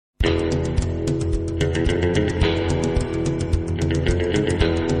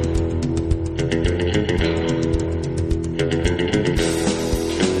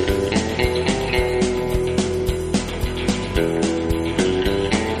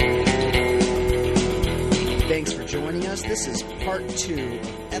part 2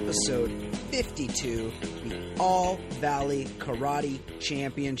 of episode 52, the All Valley Karate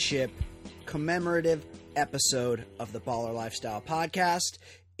Championship commemorative episode of the Baller Lifestyle podcast.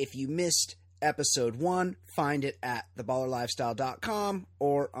 If you missed episode 1, find it at theballerlifestyle.com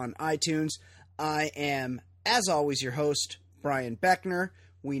or on iTunes. I am, as always, your host, Brian Beckner.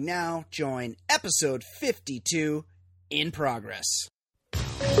 We now join episode 52 in progress.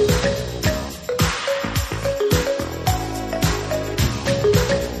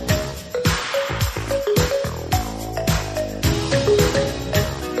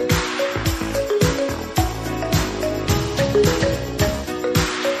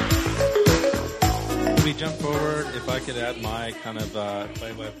 Jump forward, if I could add my kind of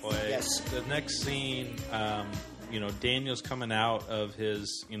play-by-play. Yes. The next scene, Daniel's coming out of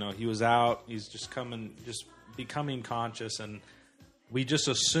his, he was out, he's just becoming conscious, and we just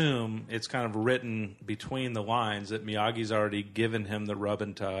assume it's kind of written between the lines that Miyagi's already given him the rub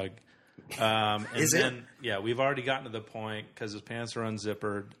and tug. Is it? Yeah, we've already gotten to the point because his pants are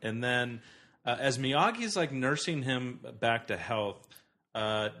unzippered. And then as Miyagi's like nursing him back to health,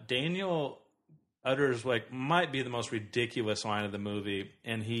 Daniel utters might be the most ridiculous line of the movie,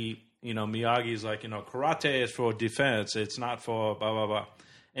 and Miyagi's like, karate is for defense, it's not for blah blah blah,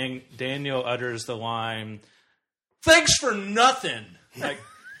 and Daniel utters the line, "Thanks for nothing." Like,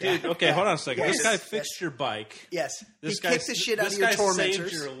 dude, okay, hold on a second. Yes. This guy fixed your bike. Yes. This He kicked the shit out of your This guy tormentors.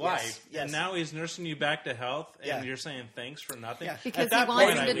 saved your life, Yes. and now he's nursing you back to health, and Yeah. you're saying thanks for nothing. Yeah. Because At that he wants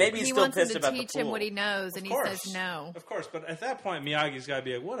point, him to, maybe he's he still wants him pissed to about the teach him pool. what he knows, and Of he course. says no. Of course, but at that point, Miyagi's got to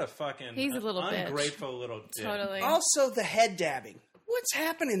be like, what a fucking He's a little bitch. ungrateful little dick. Totally. Also, the head dabbing. What's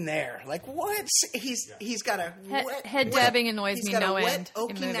happening there? Like, what? He's got a Head dabbing annoys he's me got no a wet end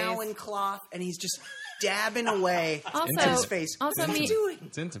in Okinawan movies. cloth, and he's just dabbing away Also- into his face. also What's he me- doing?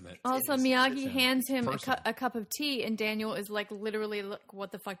 It's intimate. Also, It's Miyagi hands him personal. a cup of tea, and Daniel is like, literally, look,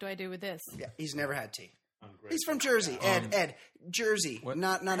 what the fuck do I do with this? Yeah, he's never had tea. He's from Jersey. Ed, Jersey.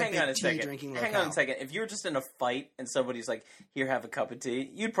 Not a Hang big on a tea second. drinking Hang locale. on a second. If you were just in a fight and somebody's like, "Here, have a cup of tea,"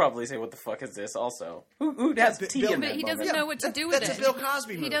 you'd probably say, "What the fuck is this?" Also, who has tea Bill- in But that he doesn't moment? know what to do with that's it. a Bill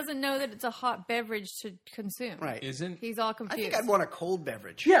Cosby He movie. doesn't know that it's a hot beverage to consume. Right. Isn't He's all I confused. think I'd want a cold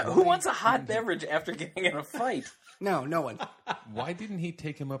beverage. Yeah, who wants a hot beverage after getting in a fight? No one. why didn't he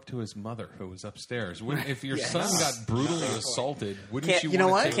take him up to his mother who was upstairs? If your Yes. son got brutally assaulted, wouldn't Can't- you? You know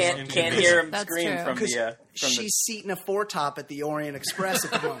want what? to take him Can't up can't to hear him That's scream true. from the She's seating a four-top at the Orient Express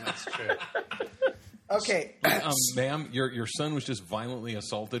at the moment. Okay. Ma'am, your son was just violently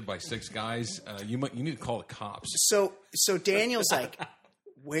assaulted by 6 guys. You need to call the cops. So Daniel's like,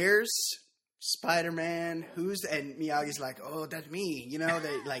 "Where's Spider-Man? And Miyagi's like, "Oh, that's me."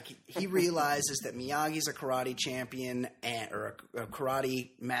 He realizes that Miyagi's a karate champion or a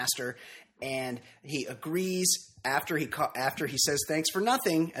karate master, and he agrees after he says thanks for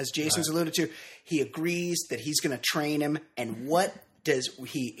nothing, as Jason's alluded to. He agrees that he's going to train him, and what does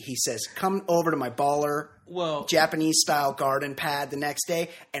he says, "Come over to my baller Japanese style garden pad the next day,"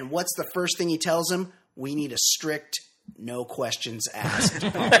 and what's the first thing he tells him? We need a strict no questions asked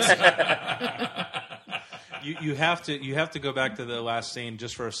policy. You have to go back to the last scene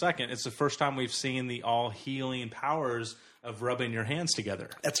just for a second. It's the first time we've seen the all healing powers of rubbing your hands together.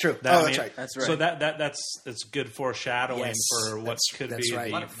 That's true. That's right. That's right. So that's good foreshadowing Yes, for what could that's be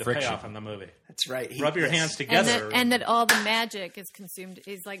right. the Friction. payoff in the movie. That's right. Rub your hands together. And that all the magic is consumed,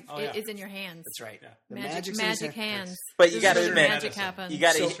 is yeah. is in your hands. That's right. The Magic magic's in his hands. But you This got to is where admit, magic happens. you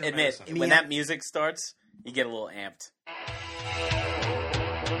got to So- admit, medicine. when that music starts, you get a little amped.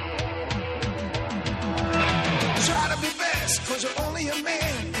 Try to be best, cause you're only a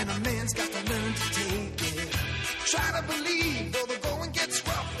man, and a man's got to learn to take it. Try to believe, though the going gets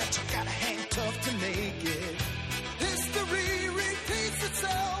rough, that you gotta hang tough to make it. History repeats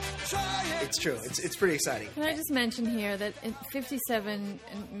itself, try it. It's true. It's pretty exciting. Can I just mention here that in 57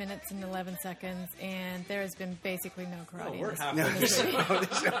 minutes and 11 seconds, and there has been basically no karate. we're in this halfway.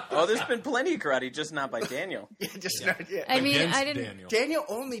 movie. Oh, there's been plenty of karate, just not by Daniel. I mean, Against I didn't. Daniel. Daniel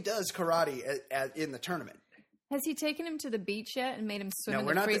only does karate in the tournament. Has he taken him to the beach yet and made him swim No, in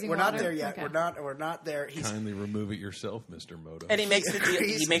we're the not. freezing We're water? not there yet. Okay. We're not there. Kindly remove it yourself, Mr. Moto. And he makes the deal.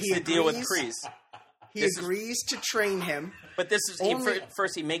 He makes the deal with agrees. Kreese. He agrees to train him. But this is Only-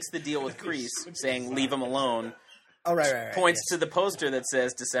 first. He makes the deal with Kreese, saying leave him alone. Oh, right. Points yes. to the poster that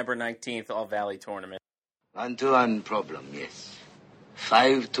says December 19th, All Valley Tournament. 1-1 problem, yes.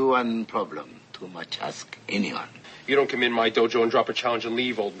 5-1 problem. Too much ask anyone. You don't come in my dojo and drop a challenge and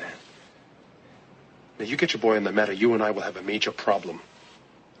leave, old man. Now, you get your boy on the mat, or you and I will have a major problem.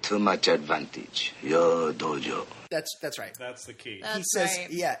 too much advantage. Your dojo. That's right. That's the key. That's He says,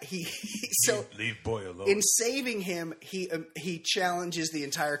 right. yeah, so Leave boy alone. in saving him, he challenges the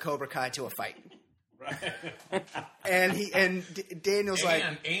entire Cobra Kai to a fight. And Daniel's like,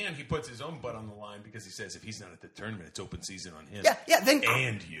 and he puts his own butt on the line because he says if he's not at the tournament, it's open season on him. yeah. Then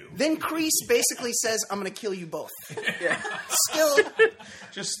And you. Then Kreese basically says, "I'm going to kill you both." Still,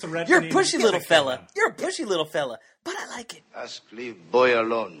 Just threatening. You're a pushy little fella. You're a pushy little fella, but I like it. Ask leave boy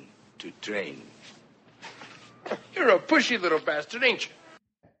alone to train. You're a pushy little bastard, ain't you?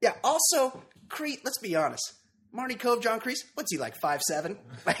 yeah. Also, Kreese. Let's be honest. Marty Cove, John Kreese, what's he like, 5'7"?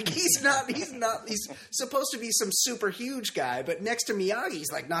 Like he's not. He's supposed to be some super huge guy, but next to Miyagi,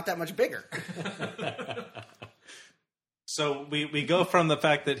 he's like not that much bigger. So we go from the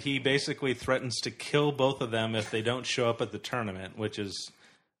fact that he basically threatens to kill both of them if they don't show up at the tournament, which is,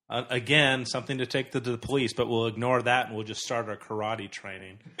 again, something to take to the police, but we'll ignore that and we'll just start our karate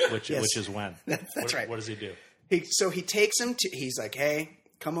training, which is when. That's right. What does he do? So he takes him to. He's like, "Hey,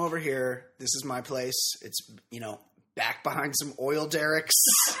 come over here. This is my place. It's back behind some oil derricks."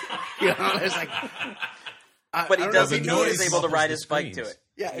 There's like. But he does. The He noise is able to muffles ride the his bike to screens. it.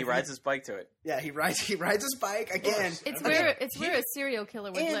 Yeah, he rides his bike to it. Yeah, he rides his bike again. It's where a serial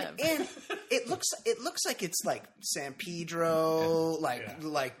killer would live. And it looks like it's like San Pedro,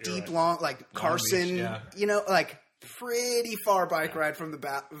 like deep long, like Carson, Beach, like pretty far bike ride from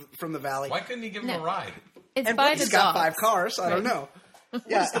the valley. Why couldn't he give him a No. ride? It's And by He's the got dogs. 5 cars. I don't know. What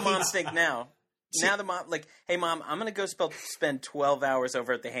does the mom think now? Now the mom, like, hey mom, I'm gonna go spend 12 hours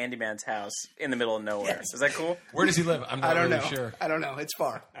over at the handyman's house in the middle of nowhere. Yes. Is that cool? Where does he live? I'm I not don't really know. sure. I don't know. It's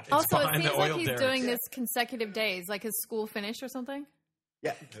far. Also, it behind seems the like oil he's derricks. doing this consecutive days, like his school finish or something.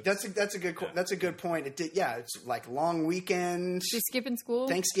 Yeah, that's a good point. It's like long weekend, She's skipping school.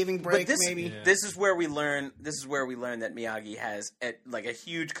 Thanksgiving But break, this, maybe. this is where we learn. This is where we learn that Miyagi has like a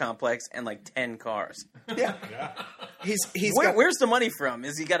huge complex and like 10 cars. Yeah, he's got. Where's the money from?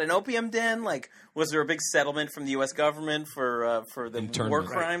 Is he got an opium den? Like, was there a big settlement from the U.S. government for the Internment. war Right.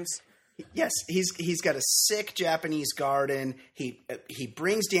 crimes? Yes, he's got a sick Japanese garden. He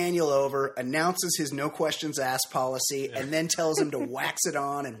brings Daniel over, announces his no questions asked policy, and then tells him to wax it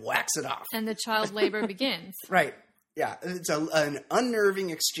on and wax it off. And the child labor begins. Right? Yeah, it's an unnerving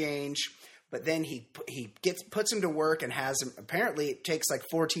exchange. But then he puts him to work and has him. Apparently, it takes like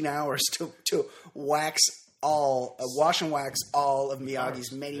 14 hours to wash and wax all of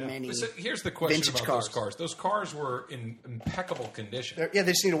Miyagi's many. So here's the question vintage about those cars. Those cars were in impeccable condition. Yeah,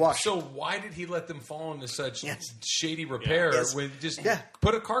 they just need to wash. So why did he let them fall into such Yes. shady repair? Yes. With just Yeah.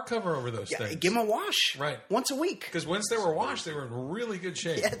 put a car cover over those Yeah, things. give them a wash. Right. Once a week. Because once they were washed, they were in really good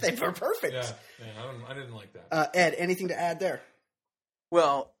shape. Yeah, they were perfect. Yeah, I didn't like that. Ed, anything to add there?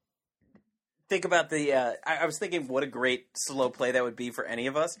 Well, think about the. I was thinking what a great slow play that would be for any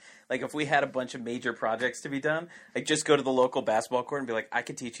of us. Like if we had a bunch of major projects to be done, like just go to the local basketball court and be like, I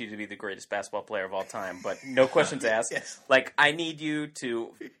could teach you to be the greatest basketball player of all time, but no questions asked. Yes. Like I need you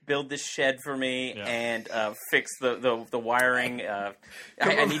to build this shed for me and fix the wiring.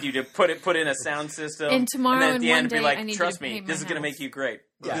 I need you to put in a sound system. And tomorrow then at and the one end, be day, like, I need you trust to me, paint this my is going to house. make you great.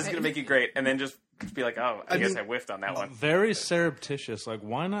 Yeah. This is going to make you great, and then just be like, oh, I guess mean- I whiffed on that one. Very surreptitious. Like,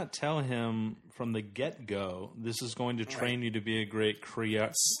 why not tell him from the get-go, this is going to train you to be a great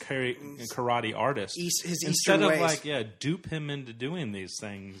karate artist. His Instead Eastern of ways. dupe him into doing these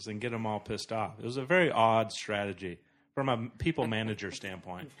things and get him all pissed off. It was a very odd strategy from a people manager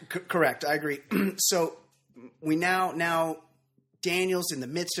standpoint. Correct. I agree. So we now Daniel's in the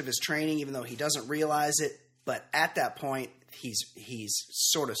midst of his training, even though he doesn't realize it. But at that point, he's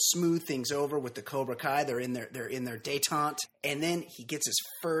sort of smoothed things over with the Cobra Kai. They're in their détente, and then he gets his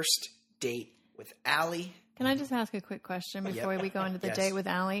first date with Allie. Can I just ask a quick question before we go into the Yes. date with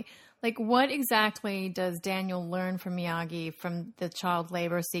Allie? Like, what exactly does Daniel learn from Miyagi from the child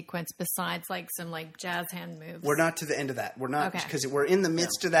labor sequence besides like some like jazz hand moves? We're not to the end of that. We're not Okay. because we're in the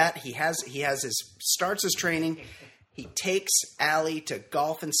midst of that. He starts his training. He takes Allie to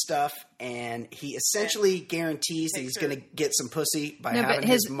golf and stuff, and he essentially guarantees that he's going to get some pussy by No, but having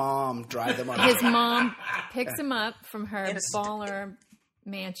his his- mom drive them on. His mom picks him up from her In a baller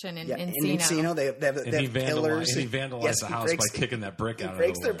mansion in in Encino. Encino, they have And he pillars. vandalized Yes, the he house breaks- by kicking that brick He out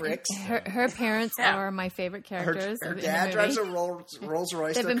breaks of their the way. bricks. Her parents are my favorite Her characters. dad in the movie. drives a Rolls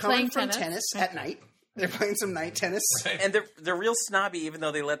Royce. They've They're been coming playing from tennis. at night. They're playing some night tennis. And they're real snobby, even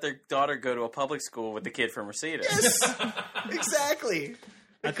though they let their daughter go to a public school with the kid from Mercedes. Exactly.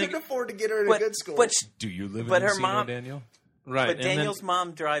 They couldn't afford to get her in But a good school. but Do you live but in her Encino, mom- Daniel? Right. but and then- Daniel's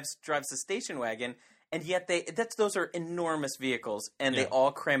mom drives the station wagon, and yet those are enormous vehicles, and they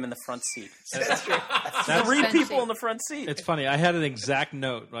all cram in the front seat. That's true. That's 3 fancy. people in the front seat. It's funny. I had an exact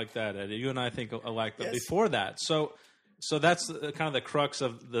note like that, Eddie. You and I think alike, but before that. So that's kind of the crux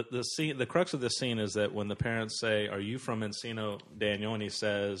of the scene. The crux of the scene is that when the parents say, "Are you from Encino, Daniel?" and he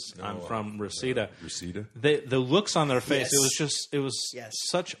says, "I'm from Reseda." Reseda. The looks on their face. Yes. It was Yes.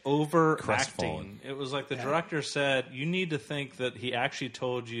 such overacting. Crestfallen. It was like the director said, "You need to think that he actually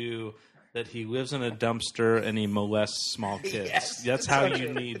told you that he lives in a dumpster and he molests small kids." Yes. That's how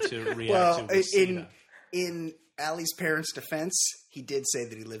you need to react Well, to Reseda. in Allie's parents' defense, he did say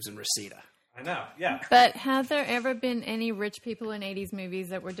that he lives in Reseda. I know. Yeah. But have there ever been any rich people in 80s movies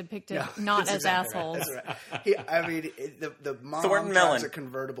that were depicted not That's as exactly assholes? right. That's right. I mean, the mom Thornton drives Mellon. a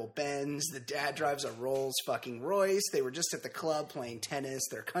convertible Benz. The dad drives a Rolls fucking Royce. They were just at the club playing tennis.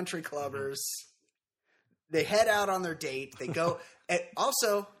 They're country clubbers. They head out on their date. They go. And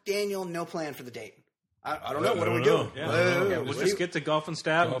also, Daniel, no plan for the date. I don't know. What do we do? We'll just get to golf and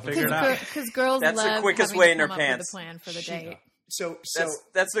stab and figure it out. Because girls That's the love quickest having way to in their come up with pants. a plan for the date. So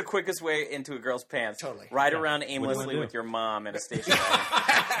That's the quickest way into a girl's pants. Totally. Ride around aimlessly do? with your mom at a station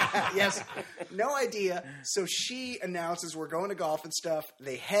wagon. yes, no idea. So she announces we're going to golf and stuff.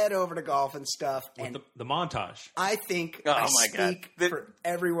 They head over to golf and stuff, and The montage. I think Oh I my God. speak for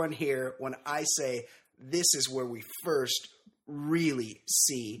everyone here when I say this is where we first really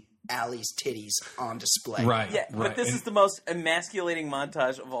see Allie's titties on display. Right. Yeah, right. but this is the most emasculating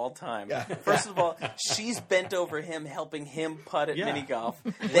montage of all time. Yeah. First of all, she's bent over him, helping him putt at Yeah. mini golf.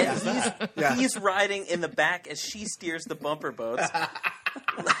 Then Yeah. he's riding in the back as she steers the bumper boats.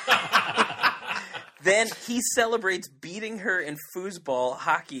 Then he celebrates beating her in foosball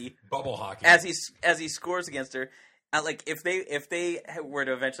hockey bubble hockey. as he scores against her. Like if they were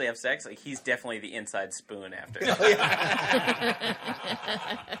to eventually have sex, like he's definitely the inside spoon after.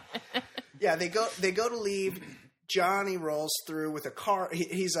 Yeah, they go to leave. Johnny rolls through with a car.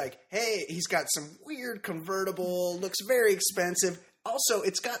 He's like, hey, he's got some weird convertible, looks very expensive. Also,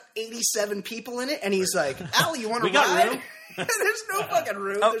 it's got 87 people in it, and he's like, Allie, you want to We got ride? room? There's no fucking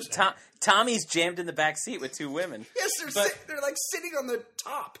room. Oh, There's, Tommy's jammed in the back seat with 2 women. yes, they're like sitting on the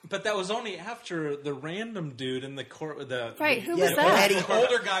top. But that was only after the random dude in the court. Right, who Yeah, was that? Eddie. The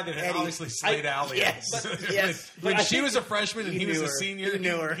older guy that had Eddie. obviously slayed Allie. yes, yes. When But I she think was a freshman and he was knew a her. senior, He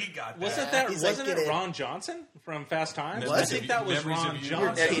knew her. he got that. Wasn't that? He's like, Wasn't "Get it in." Ron Johnson from Fast Times? Was I think it? that was Memories Ron of You.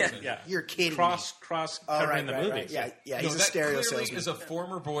 Johnson. Yeah. You're kidding Cross Oh, covering right, the right, movies. right. Yeah, No, he's a that stereo clearly salesman. is a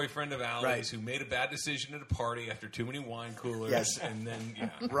former boyfriend of Allie's Right. who made a bad decision at a party after too many wine coolers. Yes. And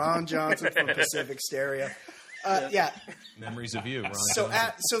then, Ron Johnson from Pacific Stereo. Yeah. memories of you, Ron So,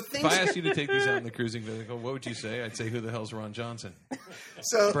 Johnson. so things. If I asked you to take these out in the cruising vehicle, what would you say? I'd say, who the hell's Ron Johnson?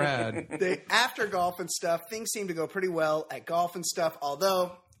 So Brad. after golf and stuff, things seem to go pretty well at golf and stuff.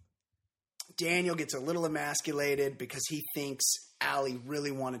 Although Daniel gets a little emasculated because he thinks Allie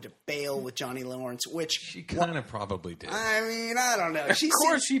really wanted to bail with Johnny Lawrence, which She kind of probably did. I mean, I don't know. Of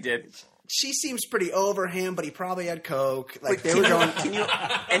course she did. She seems pretty over him, but he probably had coke. Like they Can were you,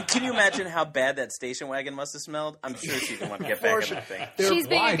 going. can you imagine how bad that station wagon must have smelled? I'm sure she didn't want to get back in that thing. She's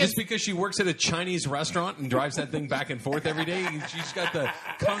being Why? a good Just because she works at a Chinese restaurant and drives that thing back and forth every day? She's got the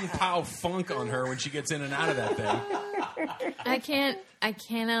Kung Pao funk on her when she gets in and out of that thing. I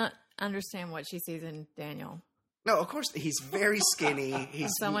cannot understand what she sees in Daniel. No, of course he's very skinny. He's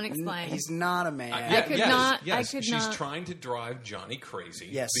Someone explain. He's not a man. I could not- I could She's not- trying to drive Johnny crazy.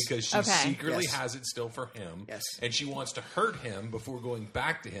 Yes. Because she Okay. secretly Yes. has it still for him. Yes. And she wants to hurt him before going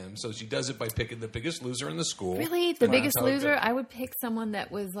back to him. So she does it by picking the biggest loser in the school. Really, the And biggest that's how it loser? goes. I would pick someone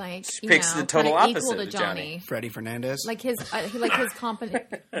that was like picks the total kinda equal opposite to of Johnny. Johnny, Freddie Fernandez, like his competent.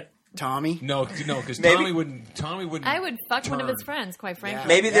 Tommy. No, because Maybe- Tommy wouldn't. I would fuck one of turn. his friends, quite frankly.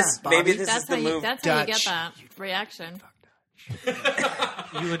 Maybe Yeah, this Bobby. maybe this That's is how the you. move. That's how you Dutch. get that reaction.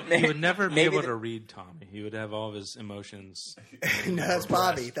 You would never be maybe able the- to read Tommy. He would have all of his emotions. No, that's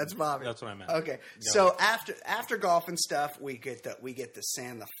Bobby. That's Bobby. That's what I meant. Okay, so after golf and stuff, we get the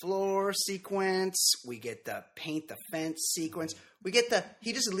sand the floor sequence. We get the paint the fence sequence. We get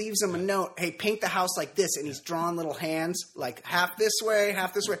he just leaves him a note. Hey, paint the house like this, and he's drawn little hands like half this way,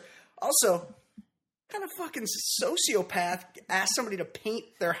 half this way. Also, kind of fucking sociopath asked somebody to paint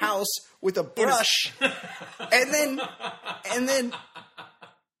their house with a brush, and then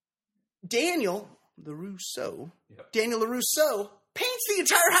Daniel LaRusso paints the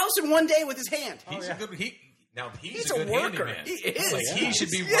entire house in one day with his hand. He's a good. He's He's a a good worker. handyman. He is. Like, he should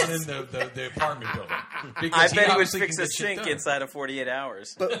be Yes. running the apartment building. I Because bet he would obviously fix can a get shit sink done. inside of 48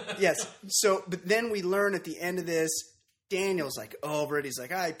 hours. But yes, but then we learn at the end of this Daniel's like over it. He's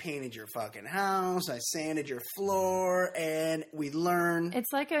like, I painted your fucking house. I sanded your floor. And we learn.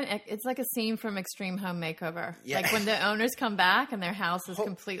 It's like a scene from Extreme Home Makeover. Yeah. Like when the owners come back and their house is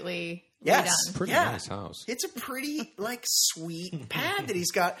completely Yes. redone. Pretty nice house. It's a pretty, like, sweet pad that he's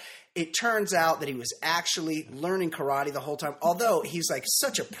got. It turns out that he was actually learning karate the whole time. Although he's, like,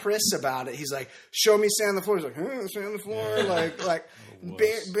 such a priss about it. He's like, show me sand on the floor. He's like, sand on the floor. Like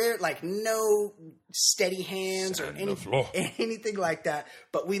bare, like, no steady hands or anything like that.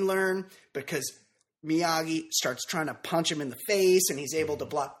 But we learn because Miyagi starts trying to punch him in the face and he's able to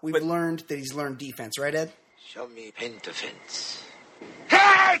block. We've learned that he's learned defense, right, Ed? Show me paint defense.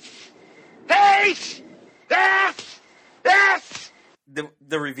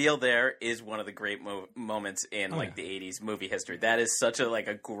 The reveal there is one of the great moments in the 80s movie history. That is such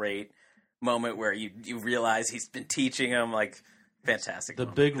a great moment where you realize he's been teaching him, like, fantastic. The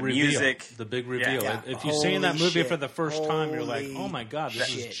big reveal. Music. The big reveal. Yeah. If you've seen that movie shit. for the first time, you're like, Holy oh my God, this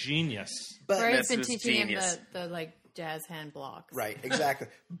shit. is genius. But Brave's This been was teaching genius. him the like jazz hand blocks. Right, exactly.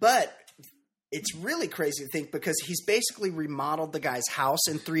 But it's really crazy to think because he's basically remodeled the guy's house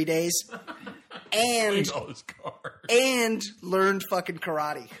in 3 days and All his cars. and learned fucking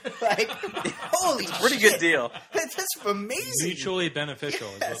karate. Like, holy Pretty shit. good deal. That's amazing. Mutually beneficial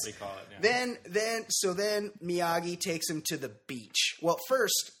is what we call it. Yeah. Then Miyagi takes him to the beach. Well,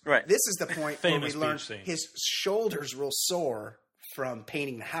 first, Right. this is the point where we Famous learn beach scene. his shoulders real sore from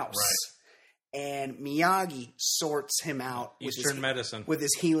painting the house. And Miyagi sorts him out Eastern medicine. with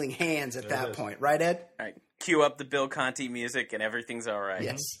his healing hands at that is. point. Right, Ed? All right. Cue up the Bill Conti music and everything's all right.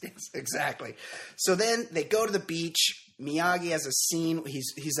 Yes, exactly. So then they go to the beach. Miyagi has a scene.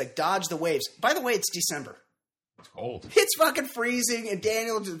 He's like, dodge the waves. By the way, it's December. It's cold. It's fucking freezing, and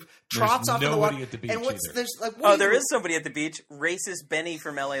Daniel just trots off in the water. nobody at the beach and what's either. there's like? Oh, there is somebody at the beach. Racist Benny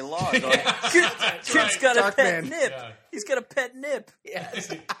from LA Law. Going, Kid's got a Dark pet man. nip. Yeah. He's got a pet nip.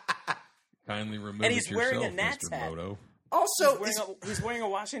 Yes. Kindly remove And he's it wearing a yourself, Nats Mr. hat. Moto. Also, He's wearing a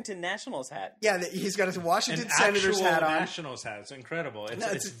Washington Nationals hat. he's got his Washington An Senators actual hat on. Nationals hat. It's incredible. It's,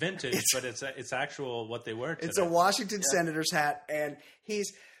 No, it's vintage, but it's actual what they wear today. It's a Washington Senators hat, and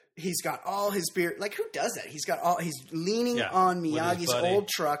he's got all his beer. Like, who does that? He's leaning Yeah, on with his Miyagi's buddy. old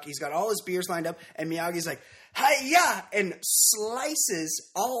truck. He's got all his beers lined up, and Miyagi's like, "Hi-ya!" and slices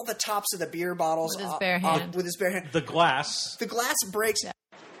all the tops of the beer bottles With his bare hand. With his bare hand. the glass. The glass breaks.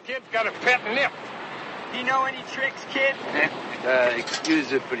 Kid's got a pet nip. You know any tricks, kid?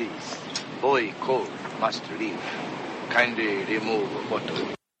 Excuse me, please. Boy cold must leave. Kindly remove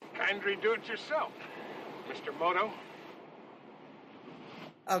bottle. Kindly do it yourself, Mr. Moto.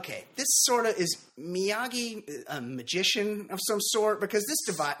 Okay, this sort of is Miyagi a magician of some sort? Because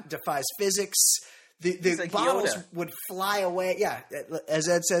this defies physics. The like bottles Yoda. would fly away. Yeah, as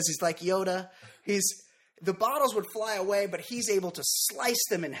Ed says, he's like Yoda. The bottles would fly away, but he's able to slice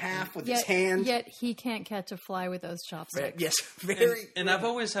them in half with his hand. Yet he can't catch a fly with those chopsticks. Yes, very. And I've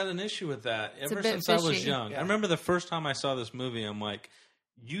always had an issue with that ever a bit since I was fishy. young. I remember the first time I saw this movie, I'm like,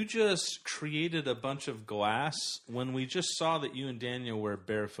 you just created a bunch of glass when we just saw that you and Daniel were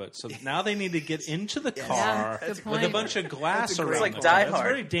barefoot. So now they need to get into the car Yeah, good with a point. bunch of glass That's a great around. point. the It's like car. Die That's Hard.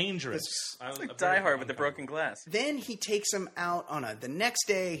 very dangerous. Like Die Hard with the broken glass. Then he takes him out on the next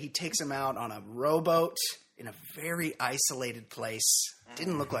day, he takes him out on a rowboat in a very isolated place.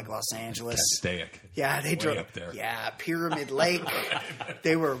 Didn't look like Los Angeles. Staic. Yeah, they Way drove up there. Yeah, Pyramid Lake.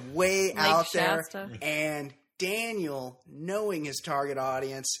 They were way out there. Shasta. And Daniel, knowing his target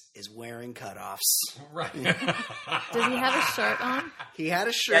audience, is wearing cutoffs. Right. Does he have a shirt on? He had a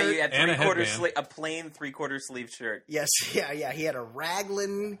Yeah, shirt. you had And a headband. a plain 3/4 sleeve shirt. Yes, yeah. He had a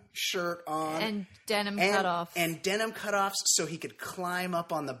raglan shirt on. And denim cutoffs. And denim cutoffs so he could climb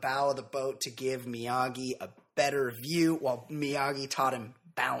up on the bow of the boat to give Miyagi a better view while Miyagi taught him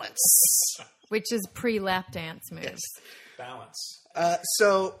balance. Which is pre-lap dance moves. Balance.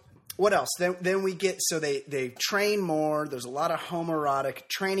 So what else? Then we get they train more. There's a lot of homoerotic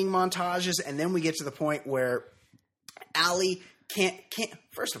training montages, and then we get to the point where Allie can't.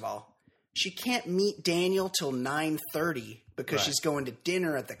 First of all, she can't meet Daniel till 9:30 because Right. she's going to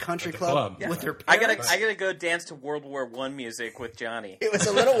dinner at the country the club club. with her I parents. gotta go dance to World War I music with Johnny. It was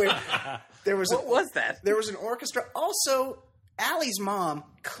a little weird. There was What was that? There was an orchestra. Also, Allie's mom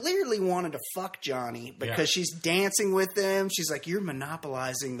clearly wanted to fuck Johnny because she's dancing with him. She's like, "You're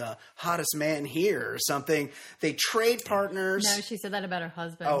monopolizing the hottest man here," or something. They trade partners. No, she said that about her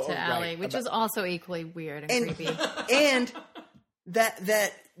husband Oh, to right. Allie, which was also equally weird and creepy. And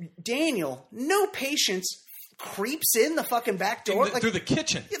that Daniel, no patience, creeps in the fucking back door Through the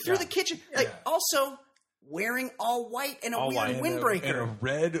kitchen. through the kitchen. Like, also, wearing all white and a All weird white. windbreaker. And a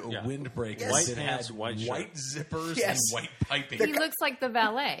red windbreaker. Yes. White that pants, had white shirt. zippers Yes. and white piping. He looks like the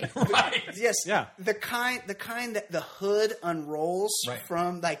valet. Right. Yes, Yeah. the kind that the hood unrolls Right.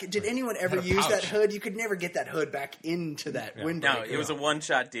 from. Like, did anyone ever Had a use that pouch. hood? You could never get that hood back into that windbreaker. No, it was a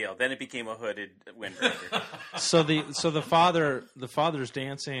one-shot deal. Then it became a hooded windbreaker. So the father's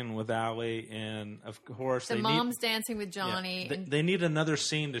dancing with Allie, and of course The mom's dancing with Johnny. They, and they need another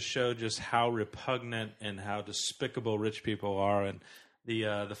scene to show just how repugnant and how despicable rich people are. And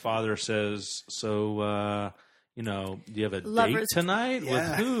the father says, "So, do you have a Lovers- date tonight Yeah.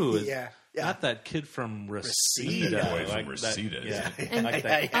 with who? Yeah. Yeah. Not that kid from Reseda. Reseda. Boy from Like that- Reseda. yeah. Like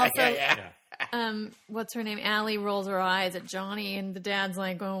that. also, what's her name? Allie rolls her eyes at Johnny, and the dad's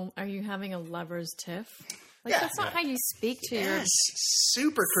like, "Oh, are you having a lover's tiff?" Like, that's not how you speak to your Yes,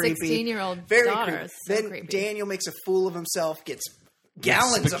 super creepy. 16-year-old Very daughter. creepy. It's so Then creepy. Daniel makes a fool of himself, gets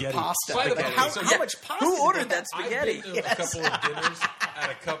gallons Spaghetti. of pasta. By the way, How, so how yeah, much pasta? Who did ordered they that have? spaghetti? I've been to a couple of dinners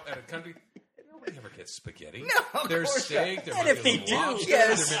at a country. Nobody ever gets spaghetti. No, of There's course steak. There And might if be a they little do, lobster.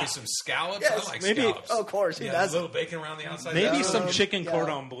 yes. There may be some scallops. Yes. I like Maybe- scallops. of course, who yeah, doesn't? a little bacon around the outside. Maybe That's some good. chicken yeah.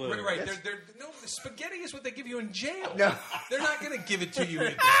 cordon bleu. Right. No, the spaghetti is what they give you in jail. No. They're not going to give it to you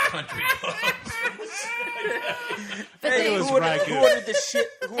at country clubs. But Hey, they, was who ordered, right who good. ordered the shit?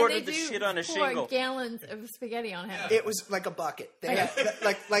 Who and ordered they the do shit on a 4 shingle? gallons of spaghetti on him. It was like a bucket. They had,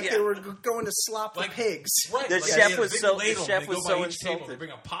 like Yeah. they were going to slop the Like- pigs. Right. The like chef they had a was big so- the ladle, chef they was go so by each table, insulted. They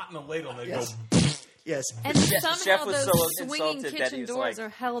bring a pot and a ladle, and they Yes. go. Yes. And chef somehow was those so swinging insulted that kitchen he was doors like- are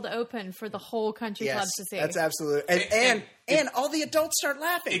held open for the whole country Yes, club to see. that's absolute. And all the adults start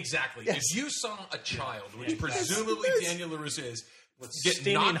laughing. Exactly. Yes. If you saw a child, which presumably Daniel LaRusse is, get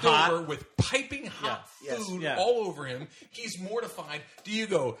Steaming knocked hot. over with piping hot Yeah. Yes. food Yeah. all over him, he's mortified. Do you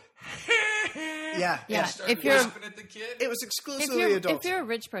go, Yeah. Yeah. and start If you're- laughing at the kid? It was if exclusively you're, adults. if you're a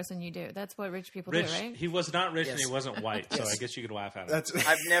rich person, you do. That's what rich people Rich. do, right? He was not rich and Yes. he wasn't white, so Yes. I guess you could laugh at him. That's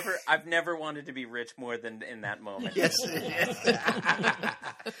I've never wanted to be rich more than in that moment. yes.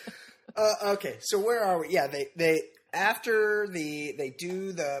 Okay, so where are we? Yeah, they after they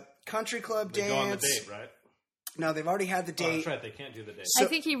do the country club They dance. go on the date, right? No, they've already had the Oh, date. that's right. They can't do the date. I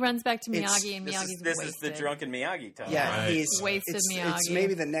think he runs back to it's- Miyagi, and This Miyagi's is this wasted. is the drunken Miyagi time. Yeah, Right. he's Wasted it's Miyagi.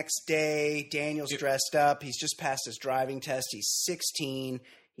 maybe the next day. Daniel's dressed up. He's just passed his driving test. He's 16.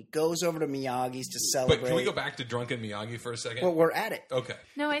 He goes over to Miyagi's to celebrate. But can we go back to drunken Miyagi for a second? Well, we're at it. Okay.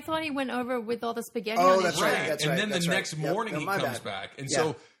 No, I thought he went over with all the spaghetti Oh, on his that's right. shirt. That's and right. then That's the right. next Yep. morning No, he my comes bad. back. And Yeah.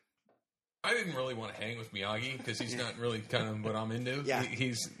 so I didn't really want to hang with Miyagi because he's not really kind of what I'm into. Yeah.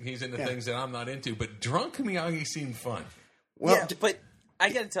 He's into Yeah. things that I'm not into. But drunk Miyagi seemed fun. Well, Yeah, but I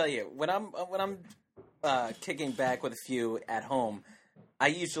got to tell you, when I'm kicking back with a few at home, I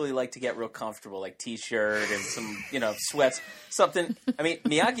usually like to get real comfortable, like t-shirt and some sweats, something. I mean,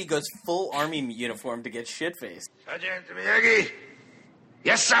 Miyagi goes full army uniform to get shit faced. Sergeant Miyagi.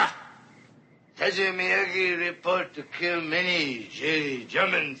 Yes, sir. Sergeant Miyagi report to kill many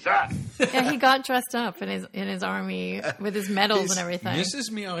Germans, sir. Yeah, he got dressed up in his army with his medals and everything. Mrs.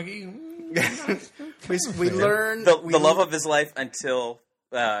 Miyagi. we learn The we love of his life until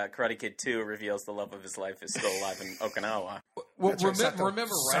Karate Kid 2 reveals the love of his life is still alive in Okinawa. Well, That's right, Sato.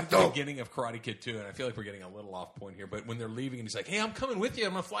 remember right at the Sato. beginning of Karate Kid 2, and I feel like we're getting a little off point here, but when they're leaving and he's like, hey, I'm coming with you.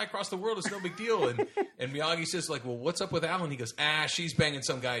 I'm going to fly across the world. It's no big deal. And Miyagi says, like, well, what's up with Alan? He goes, she's banging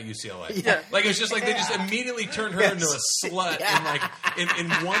some guy at UCLA. Yeah. Like, it's just like they just immediately turned her Yes. into a slut. Yeah. And,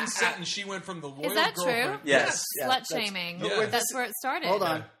 like, in one sentence, she went from the loyal Is that girlfriend. true? Yes. Yeah, Slut that's- shaming. Yeah. That's where it started. Hold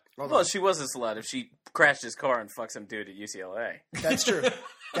on. Well, she was a slut if she crashed his car and fucked some dude at UCLA. That's true.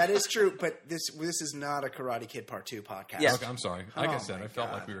 That is true. But this is not a Karate Kid Part 2 podcast. Yeah. Okay, I'm sorry. Like I Oh said, my I felt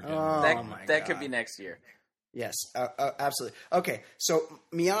God. like we were getting Oh, my That could God. be next year. Yes, absolutely. Okay, so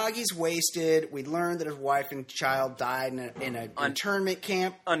Miyagi's wasted. We learned that his wife and child died in an internment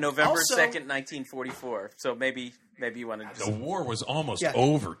camp. On November Also- 2nd, 1944. So maybe you want to just... The war was almost Yeah.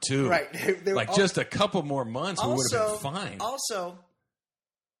 over, too. Right. They were Like, al- just a couple more months, we would have been fine. Also,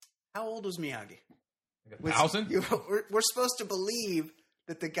 how old was Miyagi? 1,000? We're supposed to believe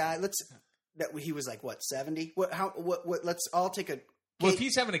that the guy. That he was like what 70? What? Let's all take a. Well, if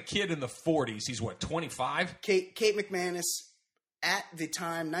he's having a kid in the 40s, he's what, 25? Kate McManus at the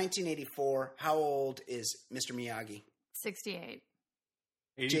time, 1984. How old is Mr. Miyagi? 68.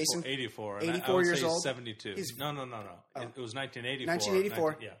 84, Jason? 84. And 84 I would years say he's old? 72. He's- No. Oh. It was 1984.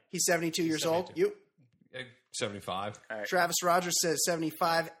 1984. Yeah. He's 72 years old. 72. You. 75. Travis Rogers says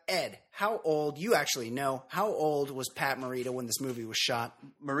 75. Ed, how old? You actually know. How old was Pat Morita when this movie was shot?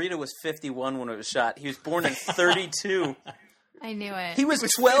 Morita was 51 when it was shot. He was born in 32. I knew it. He was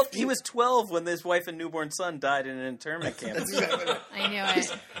 12. He was 12 when his wife and newborn son died in an internment camp. I knew it.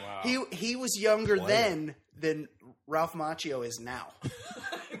 Wow. He was younger then than Ralph Macchio is now.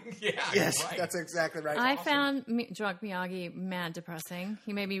 Yeah, Yes, you're right. that's exactly right. I found Drunk Miyagi mad depressing.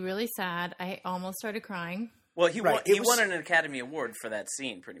 He made me really sad. I almost started crying. Well, he Right, won. it He was- won an Academy Award for that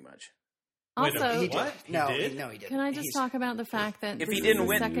scene, pretty much. Wait, Also, He did. What? He No, did? he didn't. can I just talk about the fact that If this he is didn't the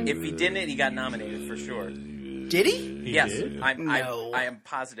win, second- if he didn't, he got nominated for sure. Did he? He Yes, did? I No. am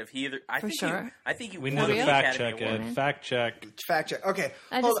positive. He either. I For think sure. I think he We won need the a fact Academy check, Award. Ed. Fact check. Fact check. Okay.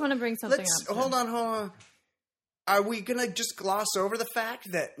 I hold just on. want to bring something Let's up. hold on. Are we gonna just gloss over the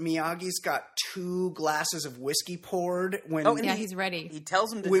fact that Miyagi's got 2 glasses of whiskey poured when? Oh, and Yeah, he's ready. He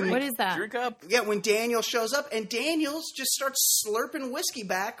tells him to When- drink. What is that? Drink up. Yeah, when Daniel shows up, and Daniel's just starts slurping whiskey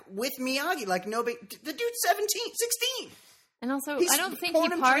back with Miyagi like nobody. The dude's 17, 16. And also, He's I don't think he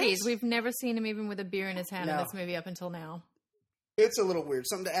pouring him parties. drinks. We've never seen him even with a beer in his hand in No. this movie up until now. It's a little weird.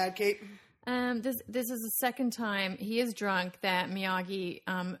 Something to add, Kate? This is the second time he is drunk that Miyagi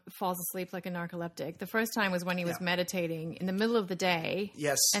falls asleep like a narcoleptic. The first time was when he was Yeah. meditating in the middle of the day.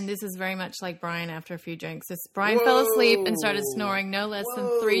 Yes. And this is very much like Brian after a few drinks. Brian fell asleep and started snoring no less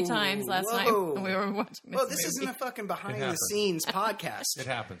than 3 times last night when we were watching this Well, this movie. isn't a fucking behind the happens. scenes podcast. It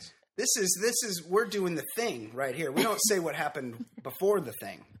happens. This is we're doing the thing right here. We don't say what happened before the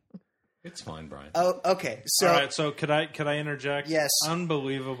thing. It's fine, Brian. Oh, okay. So All right, so could I interject? Yes.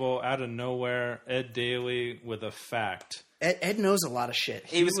 Unbelievable, out of nowhere, Ed Daly with a fact. Ed knows a lot of shit.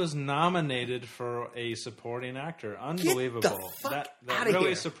 He was nominated for a supporting actor. Unbelievable. fuck that outta really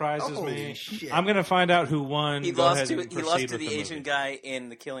here. surprises Holy me. shit. I'm going to find out who won. He Go lost ahead to and he proceed lost to with the the Asian movie. guy in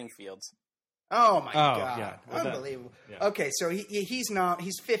The Killing Fields. Oh my god! yeah. Well, that- Unbelievable. yeah. Okay, so he's not.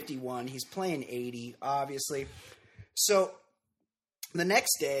 He's 51. He's playing 80, obviously. So the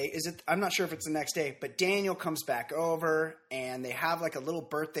next day is it? I'm not sure if it's the next day, but Daniel comes back over and they have like a little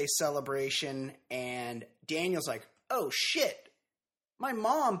birthday celebration. And Daniel's like, "Oh shit! My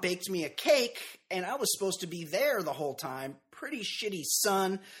mom baked me a cake, and I was supposed to be there the whole time. Pretty shitty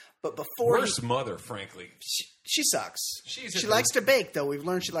son." But before Worst mother, frankly. she sucks. She's She a- likes to bake, though. We've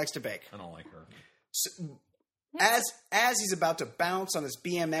learned she likes to bake. I don't like her. As he's about to bounce on his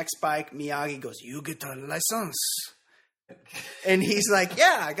BMX bike, Miyagi goes, "You get the license." And he's like,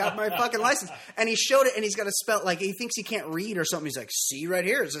 "Yeah, I got my fucking license." And he showed it, and he's got a spell, like he thinks he can't read or something. He's like, "See right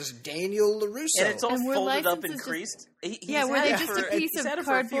here, it says Daniel LaRusso." And it's all And were folded up licenses and just- creased. Yeah, were they just a piece he's of had it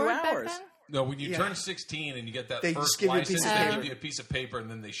for a few cardboard back hours. then? No, when you Yeah. turn 16 and you get that They first just give you a license, piece of they paper. give you a piece of paper and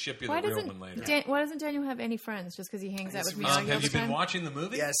then they ship you Why the real one later. doesn't why doesn't Daniel have any friends just because he hangs out with Miyagi all Have the you been time? watching the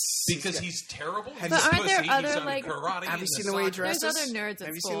movie? Yes. Because Got- he's terrible. Have He's you- a But aren't there pussy. other, He's on like- karate. Have you and seen the way he soccer. dresses? There's other nerds at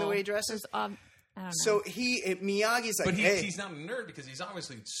Have you school. seen the way he dresses? There's, I don't know. So Miyagi's like, But "Hey, he's not a nerd because he's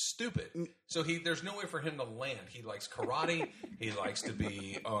obviously stupid. So there's no way for him to land. He likes karate. He likes to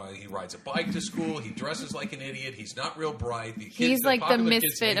be. He rides a bike to school. He dresses like an idiot. He's not real bright. He's like the popular kids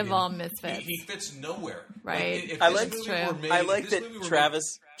misfit hate of him. all misfits. He fits nowhere. Right. If I this like- movie True. were made- I like this that movie were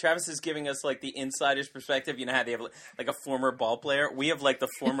Travis is giving us like the insider's perspective. You know how they have like a former ball player. We have like the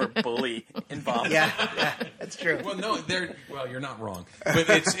former bully involved. yeah, that's true." Well, no, you're not wrong, but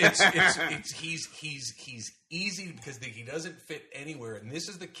he's easy because he doesn't fit anywhere, and this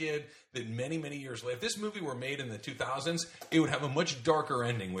is the kid that many years later, if this movie were made in the 2000s, it would have a much darker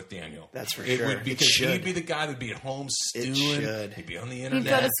ending with Daniel. That's for it sure. Would, It because should. he'd be the guy that'd be at home stewing. should. He'd be on the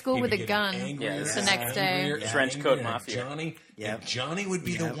internet. go to school He'd with be a getting gun angrier the and next day. angrier Yeah. and Trench coat angrier, and mafia. Johnny, Yep. and Johnny would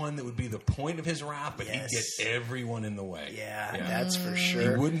be the Yep. one that would be the point of his wrath, but Yes. he'd get everyone in the way. Yeah, that's for He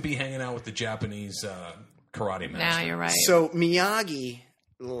sure. wouldn't be hanging out with the Japanese karate master. Now you're right. So Miyagi,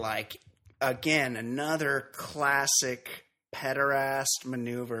 like, again, another classic pederast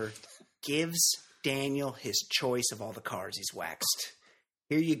maneuver, gives Daniel his choice of all the cars he's waxed.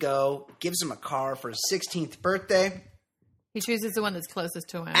 Here you go. Gives him a car for his 16th birthday. he chooses the one that's closest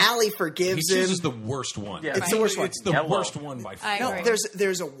to him. Allie He forgives him. chooses the worst one. Yeah. It's the worst one. It's the Yellow. worst one by I far. agree. No,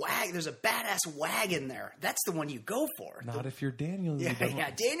 there's a badass wagon there. That's the one you go for. Not if you're Daniel. Yeah, you don't.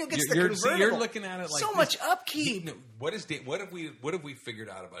 yeah. Daniel gets You're- the see, convertible. you're looking at it like so this. much upkeep. No, what have we figured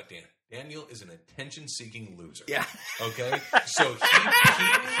out about Dan? Daniel is an attention-seeking loser. Yeah. Okay. So he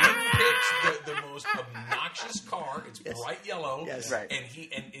picks the most obnoxious car. It's bright yellow. Yes. Right.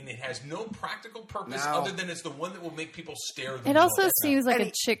 And it has no practical purpose No. other than it's the one that will make people stare. It also most. seems like And a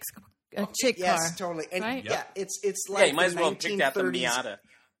he- chick Yes, car. totally. And Right? yeah, it's like Yeah, you might as the well have picked out the 1930s Miata.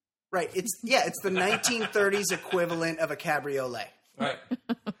 Right. It's the 1930s equivalent of a cabriolet. Right.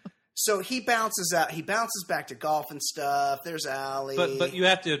 So he bounces out. He bounces back to golf and stuff. There's Allie. But you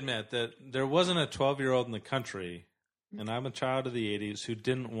have to admit that there wasn't a 12-year-old in the country, and I'm a child of the 80s, who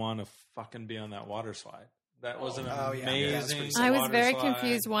didn't want to fucking be on that water slide. That was an Oh, yeah. amazing. Yeah, that's pretty I was water very slide.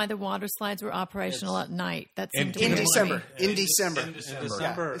 confused why the water slides were operational at night. That seemed In weird to December. me. In December. In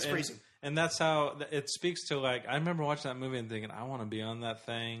December. Yeah, it's freezing. And that's how it speaks to, like, I remember watching that movie and thinking, I want to be on that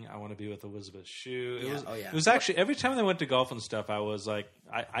thing. I want to be with Elizabeth Shue. It was actually, every time they went to golf and stuff, I was like,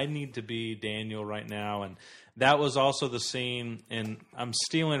 I need to be Daniel right now. And that was also the scene, and I'm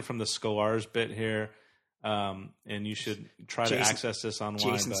stealing from the Scolars bit here. And you should try to access this online.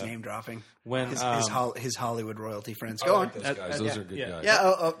 Jason's name dropping. When his Hollywood royalty friends. I Go like on. those guys. Those are good guys.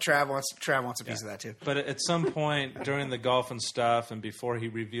 Yeah. Trav wants a piece of that too. But at some point during the golf and stuff, and before he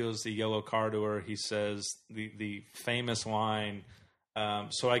reveals the yellow car to her, he says the famous line.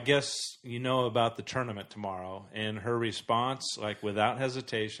 So I guess you know about the tournament tomorrow, and her response, like without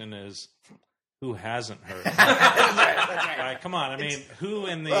hesitation, is, "Who hasn't heard?" Right, come on. I mean, who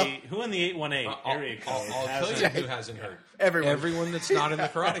in the 818 area code? I'll tell you who hasn't heard. Everyone that's not in the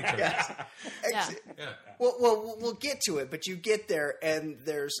karate tournament. Yeah. Well, we'll get to it, but you get there, and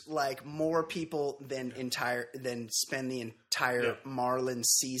there's like more people than spend the entire Marlins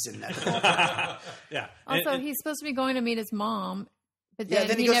season at the ballpark. Yeah. Also, he's supposed to be going to meet his mom, but Yeah, then,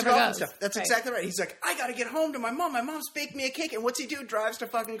 then he goes to never golf goes. and stuff. That's exactly right. He's like, I got to get home to my mom. My mom's baked me a cake, and what's he do? Drives to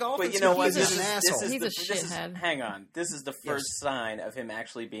fucking golf. But and you know stuff. what? He's an asshole. He's a shithead. Hang on. This is the first sign of him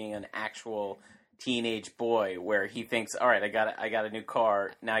actually being an actual teenage boy, where he thinks, "All right, I got a new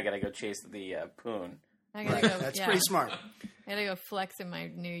car. Now I got to go chase the poon." I gotta go. That's yeah. pretty smart. I gotta go flex in my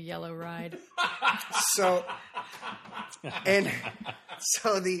new yellow ride. So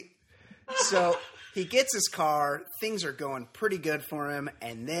he gets his car. Things are going pretty good for him,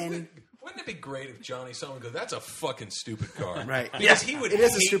 and then. Wouldn't it be great if Johnny saw him and go, "That's a fucking stupid car"? Right. Because he would. It is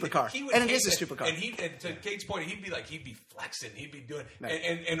a hate- stupid car. he would And it hate is a that. stupid car. And to Kate's point, he'd be flexing. He'd be doing, Right.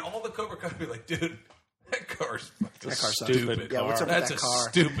 and all the Cobra Kai would be like, "Dude, that car's That car sucks. stupid. Yeah, what's up with That's that a car?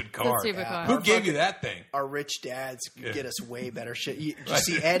 stupid car. stupid car. Who gave you that thing?" Our rich dads get us way better shit. Did you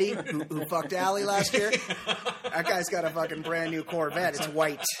see Eddie, who fucked Allie last year? That guy's got a fucking brand new Corvette. It's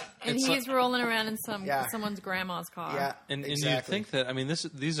white. And he's rolling around in Yeah. someone's grandma's car. Yeah, And exactly. you think that, I mean,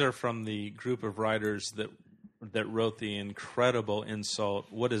 these are from the group of writers that wrote the incredible insult.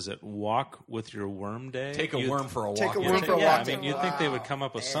 What is it? Walk with your worm day. Take a worm for a walk. Take a worm for a Yeah, walk. I mean, you'd think they would come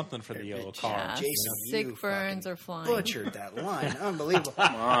up with something for the yellow car. Yeah, Jason, sick you burns fucking are flying. butchered that line. Unbelievable.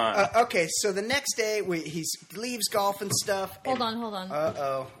 Come on. Okay, so the next day he leaves golf and stuff. Hold on.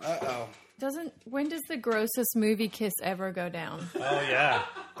 Uh-oh. When does the grossest movie kiss ever go down? Oh yeah,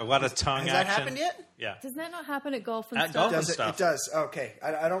 a lot of tongue Has that action. happened yet? Yeah. Does that not happen at golf and At stuff? golf and Does it? stuff. It does. Okay.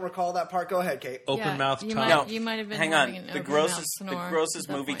 I don't recall that part. Go ahead, Kate. Open mouth you tongue. might, you might have been Hang on. having an The open mouth grossest snore at that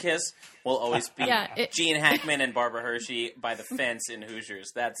movie point. kiss will always be Yeah, Gene Hackman and Barbara Hershey by the fence in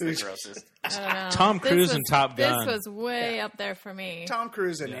Hoosiers. That's the grossest. I don't know. Tom This Cruise was- in Top Gun. This was way up there for me. Tom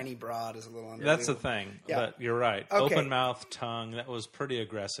Cruise and any broad is a little unbelievable. That's the thing. Yeah. But you're right. Okay. Open mouth tongue. That was pretty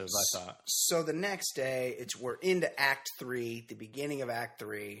aggressive, I thought. So the next day, we're into Act 3, the beginning of Act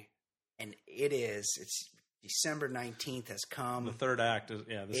 3, and it's December 19th has come. The third act is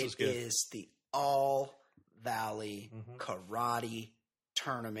this is It good. is the All Valley Karate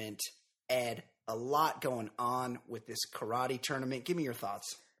Tournament. Ed, a lot going on with this karate tournament. Give me your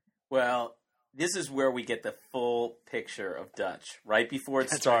thoughts. Well, this is where we get the full picture of Dutch right before it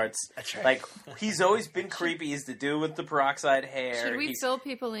That's starts. right. That's right. Like, he's always been creepy. He's the dude with the peroxide hair. Should we he's, fill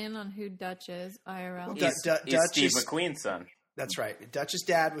people in on who Dutch is, IRL? Well, he's Dutch Steve is- McQueen's son. That's right. Dutch's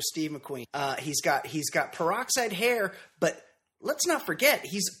dad was Steve McQueen. He's got peroxide hair, but let's not forget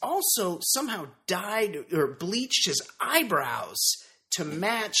he's also somehow dyed or bleached his eyebrows to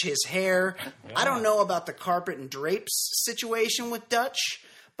match his hair. Yeah. I don't know about the carpet and drapes situation with Dutch,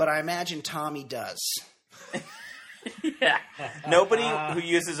 but I imagine Tommy does. Yeah. Nobody who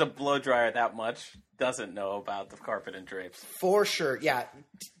uses a blow dryer that much doesn't know about the carpet and drapes. For sure. Yeah.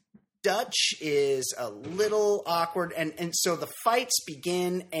 Dutch is a little awkward, and so the fights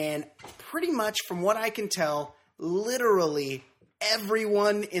begin, and pretty much from what I can tell, literally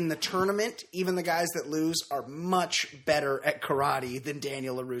everyone in the tournament, even the guys that lose, are much better at karate than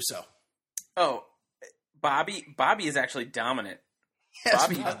Daniel LaRusso. Oh, Bobby is actually dominant. Yes,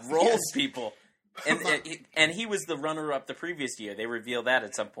 Bobby rolls people. And he was the runner-up the previous year. They reveal that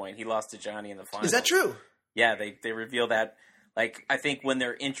at some point. He lost to Johnny in the final. Is that true? Yeah, they reveal that. Like, I think when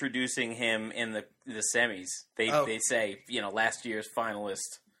they're introducing him in the semis, they say, last year's finalist,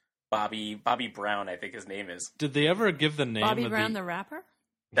 Bobby Brown, I think his name is. Did they ever give the name Bobby of Brown, the rapper?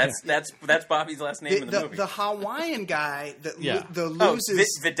 That's Bobby's last name in the movie. The Hawaiian guy that Yeah.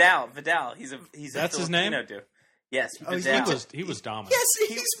 loses. Vidal. He's That's his name? Filipino dude. Yes, Vidal. He was dominant. Yes,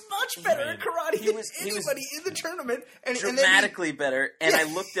 he's much better at karate than anybody in the tournament. And dramatically better. And I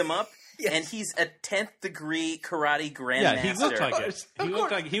looked him up. and he's a 10th degree karate grandmaster. Yeah, he looked like it. He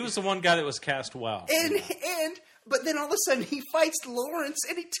looked like he was the one guy that was cast well. But then all of a sudden he fights Lawrence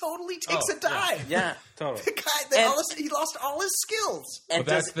and he totally takes a dive. Yeah, totally. The guy that he lost all his skills. And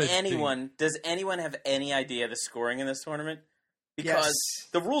does anyone have any idea the scoring in this tournament? Because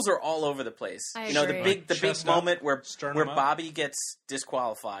the rules are all over the place. I you know, agree. the big moment where Bobby gets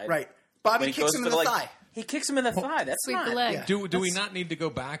disqualified. Right. Bobby kicks him in the thigh. He kicks him in the thigh. That's Sweep not. the leg. Yeah. Do we not need to go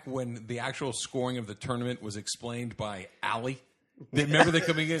back when the actual scoring of the tournament was explained by Ali? Remember they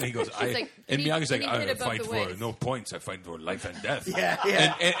coming in? He goes, and Miyagi's like, I fight for no points. I fight for life and death.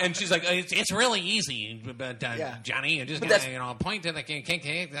 Yeah. And she's like, it's really easy, but Johnny, you just gotta point to the kick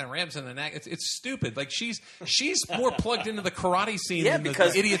the ribs and the neck. It's stupid. Like she's more plugged into the karate scene than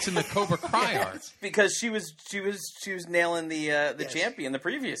the idiots in the Cobra Kai are. Because she was nailing the champion the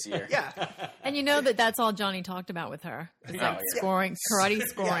previous year. Yeah. And you know that's all Johnny talked about with her. Scoring, karate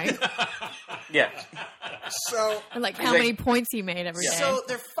scoring. Yeah. So And how many points he made every day. So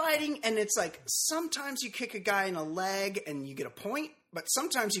they're fighting, and it's like sometimes you kick a guy in the leg and you get a point, but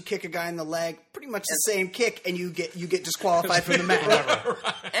sometimes you kick a guy in the leg, pretty much the same kick, and you get disqualified from the match.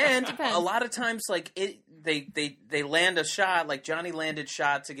 And a lot of times, they land a shot. Like Johnny landed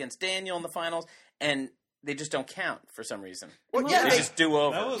shots against Daniel in the finals, and they just don't count for some reason. Well, they just do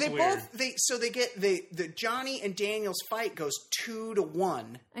over. That was They weird. both they get the Johnny and Daniel's fight goes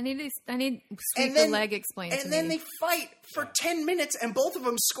 2-1. I need sweep the leg explained to me. And then they fight for 10 minutes, and both of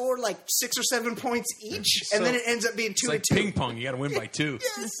them score 6 or 7 points each, and then it ends up being 2-2. It's like ping pong. You got to win by 2.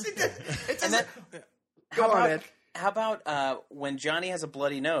 Yes, it's And then, Go on, Ed. How about when Johnny has a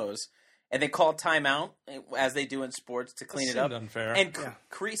bloody nose and they call timeout, as they do in sports, to clean it up? Unfair. And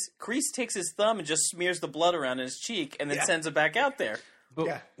Kreese takes his thumb and just smears the blood around his cheek and then sends it back out there.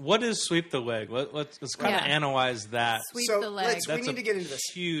 But what is sweep the leg? Let's kind of analyze that. Sweep So the leg. we need to get into this.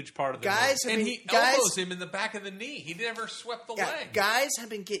 Huge part of the Guys movie. have And been, he elbows him in the back of the knee. He never swept the leg. Guys have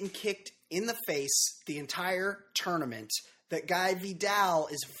been getting kicked in the face the entire tournament. That guy Vidal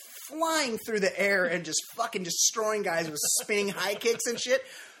is flying through the air and just fucking destroying guys with spinning high kicks and shit.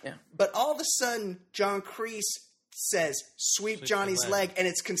 Yeah. But all of a sudden, John Kreese says, sweep Johnny's leg, and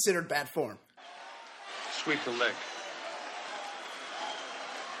it's considered bad form. Sweep the leg.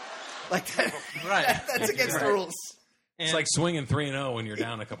 Like that. Right. That's against the rules. It's like swinging 3-0 when you're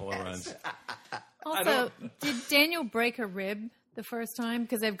down a couple of runs. Also, did Daniel break a rib the first time?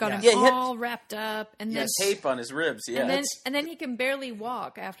 Because they've got him Yeah, he had- all wrapped up, and then Tape on his ribs, yeah. and then he can barely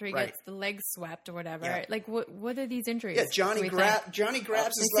walk after he Right. gets the legs swept or whatever. Yeah. Like, what are these injuries? Yeah, Johnny do we think?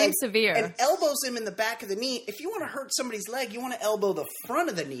 grabs his They seem leg severe. and elbows him in the back of the knee. If you want to hurt somebody's leg, you want to elbow the front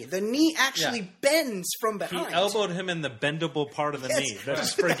of the knee. The knee actually bends from He behind. elbowed him in the bendable part of the Yes. knee.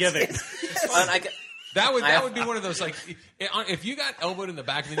 That's forgiving. And That would be one of those, if you got elbowed in the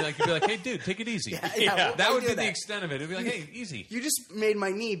back of the knee, you'd be like, hey, dude, take it easy. Yeah, That we'll would do be the that. extent of it. It'd be like, hey, easy. You just made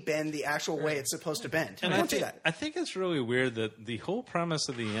my knee bend the actual way it's supposed to bend. And Don't do that. I think it's really weird that the whole premise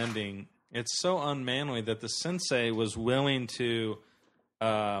of the ending, it's so unmanly that the sensei was willing to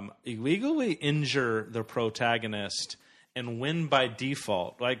illegally injure the protagonist and win by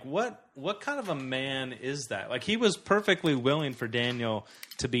default. Like, what kind of a man is that? Like, he was perfectly willing for Daniel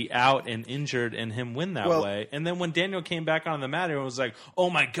to be out and injured and him win that way. And then when Daniel came back on the mat, it was like, oh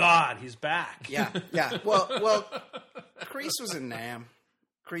my God, he's back. Yeah. Well, Kreese was in Nam.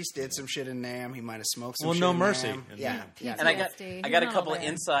 Kreese did some shit in Nam. He might have smoked some shit No in Mercy. Nam. Yeah. And I got a He's couple all of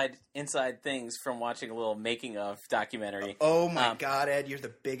there. inside things from watching a little making of documentary. Oh my God, Ed, you're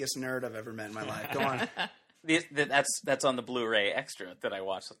the biggest nerd I've ever met in my life. Go on. That's on the Blu-ray extra that I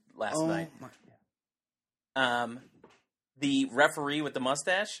watched last night. The referee with the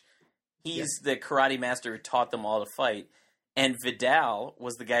mustache, he's the karate master who taught them all to fight, and Vidal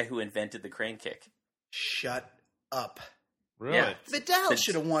was the guy who invented the crane kick. Shut up. Really? Yeah. Vidal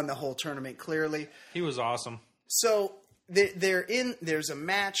should have won the whole tournament, clearly. He was awesome. So there's a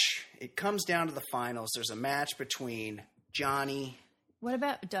match. It comes down to the finals. There's a match between Johnny. What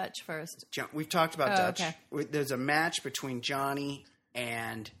about Dutch first? We've talked about Dutch. Okay. There's a match between Johnny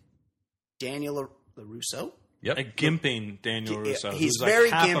and Daniel LaRusso. Yep. A gimping Daniel Russo. He's who's like very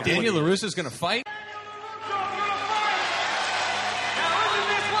half a gimpy. Daniel LaRusso's going to fight?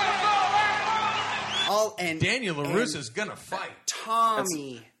 Daniel LaRusso's going to fight.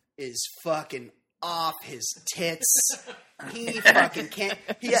 Tommy is fucking off his tits. He fucking can't.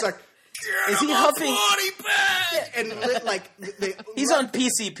 He's like, is he huffing? And He's on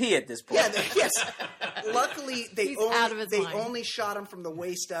PCP at this point. Yeah, yes. Luckily, they out of his mind. only shot him from the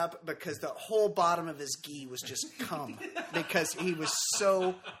waist up because the whole bottom of his gi was just cum because he was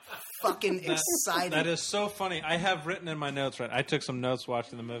so fucking exciting. That is so funny. I have written in my notes, right? I took some notes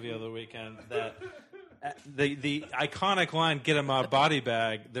watching the movie over the weekend that the iconic line, "Get him a body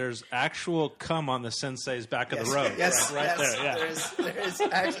bag," there's actual cum on the sensei's back of the road. Yes, right there. Yeah. There is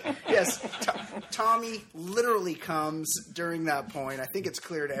actually, yes. Tommy literally comes during that point. I think it's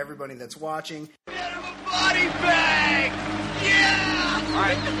clear to everybody that's watching. Get him a body bag! Yeah! All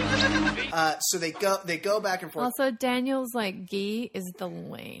right. So they go back and forth. Also, Daniel's gi is the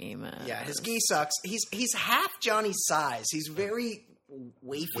lamest. Yeah, his gi sucks. He's half Johnny's size. He's very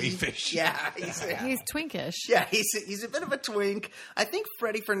wafy. Yeah, he's twinkish. Yeah, he's a bit of a twink. I think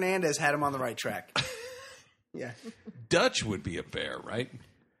Freddie Fernandez had him on the right track. Yeah, Dutch would be a bear, right?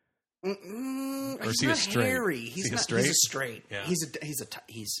 Or is he a straight? Hairy. He's a not. straight? He's a straight. Yeah.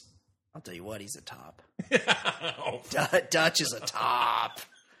 He's. I'll tell you what. He's a top. Dutch is a top.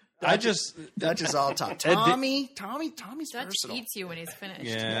 Dutch is all top. Tommy's Dutch versatile. eats you when he's finished.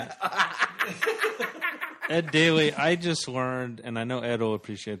 Yeah. Ed Daly, I just learned, and I know Ed will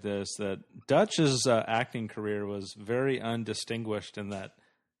appreciate this, that Dutch's acting career was very undistinguished in that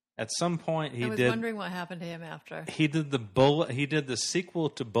at some point I was wondering what happened to him after. He did the sequel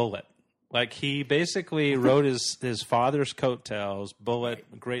to Bullet. Like, he basically wrote his father's coattails, Bullet,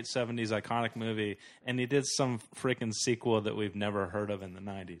 great 70s iconic movie, and he did some freaking sequel that we've never heard of in the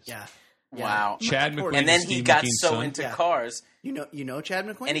 90s. Yeah. Wow. Chad McQueen. And then he Steve got McQueen's so son. into cars. You know Chad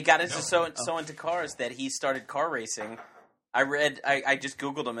McQueen? And he got into so into cars that he started car racing. I just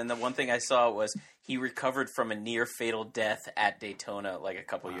Googled him, and the one thing I saw was he recovered from a near fatal death at Daytona like a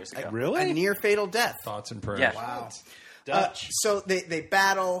couple years ago. Really? A near fatal death. Thoughts and prayers. Yeah. Wow. Dutch. So they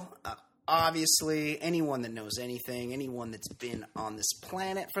battle. Obviously, anyone that knows anything, anyone that's been on this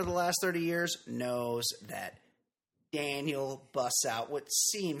planet for the last 30 years knows that Daniel busts out what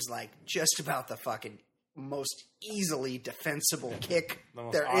seems like just about the fucking most easily defensible kick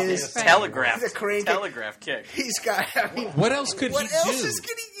there is. Telegraph kick. He's got. I mean, What else could he do? What else is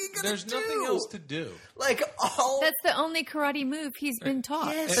he gonna There's do? nothing else to do. Like all. That's the only karate move he's been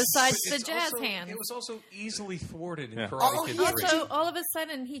taught, Yes. besides the It's jazz also- hands. It was also easily thwarted in Yeah. Karate Kid 3. Also, all of a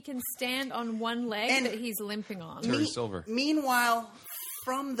sudden, he can stand on one leg And- that he's limping on. Terry Silver. Meanwhile,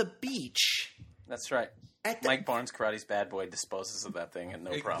 from the beach. That's right. Mike Barnes, Karate's bad boy, disposes of that thing and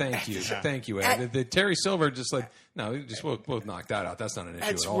no problem. Thank you, Ed. The Terry Silver just we'll knock that out. That's not an issue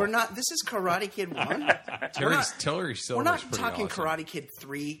at all. We're not. This is Karate Kid 1. Terry Silver. We're not talking Karate Kid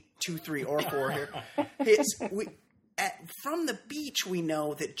 3, 2, 3, or 4 here. From the beach, we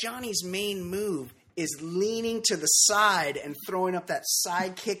know that Johnny's main move is leaning to the side and throwing up that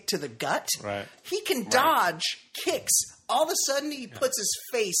side kick to the gut. Right. He can dodge kicks. All of a sudden, he puts his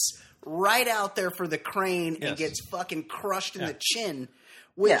face right out there for the crane and gets fucking crushed in the chin,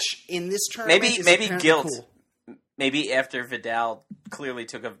 which in this tournament is maybe apparently guilt. cool. Maybe after Vidal clearly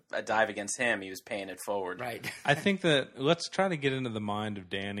took a dive against him, he was paying it forward. Right. I think that let's try to get into the mind of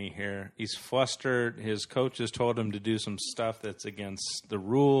Danny here. He's flustered. His coaches told him to do some stuff that's against the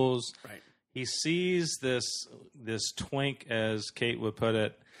rules. Right. He sees this twink, as Kate would put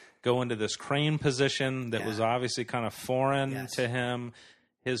it, go into this crane position that was obviously kind of foreign to him.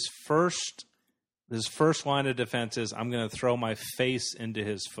 His first line of defense is, "I'm going to throw my face into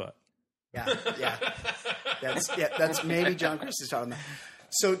his foot." Yeah. That's maybe John Christie's talking about.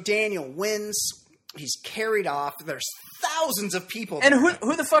 So Daniel wins. He's carried off. There's thousands of people. And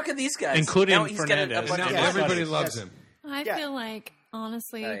who the fuck are these guys? Including now he's got Fernandez. a bunch Now of everybody loves him. I feel like,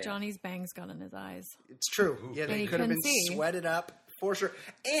 honestly, Oh, yeah. Johnny's bangs got in his eyes. It's true. Yeah, And they he could have been couldn't see. sweated up for sure.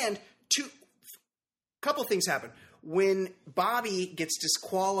 And couple things happen. When Bobby gets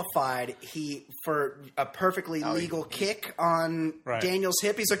disqualified, for a perfectly legal kick on Daniel's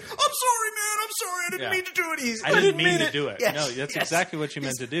hip, he's like, "I'm sorry, man. I'm sorry. I didn't mean to do it." I didn't mean to do it. Yes, No, that's yes. exactly what you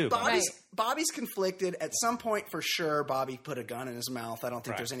meant to do. Bobby's conflicted. At some point, for sure, Bobby put a gun in his mouth. I don't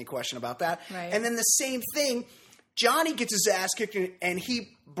think there's any question about that. Right. And then the same thing, Johnny gets his ass kicked, and he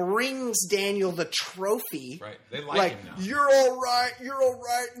brings Daniel the trophy. Right. They like him now. You're all right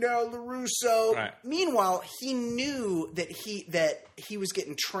now, LaRusso. Right. Meanwhile, he knew that he was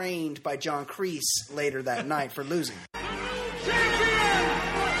getting trained by John Kreese later that night for losing.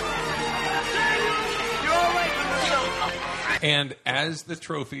 And as the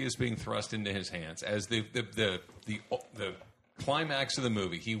trophy is being thrust into his hands, as the climax of the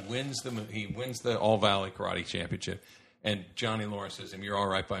movie, he wins the All Valley Karate Championship, and Johnny Lawrence says to him, "You're all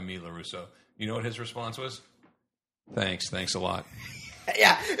right by me, LaRusso." You know what his response was? Thanks a lot.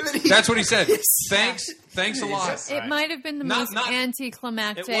 Yeah, that's what he said. Thanks a lot. It might have been the most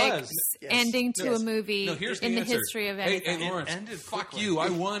anticlimactic ending to a movie in the history of anything. Hey, Lawrence, fuck you. I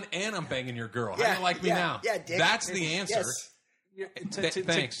won and I'm banging your girl. How do you like me now? Yeah, Dick. That's the answer. Yes.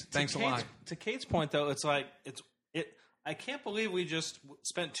 Thanks a lot. To Kate's point, though, it's like I can't believe we just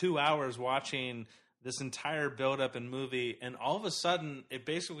spent 2 hours watching this entire build-up and movie, and all of a sudden, it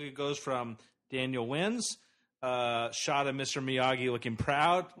basically goes from Daniel wins. Shot of Mr. Miyagi looking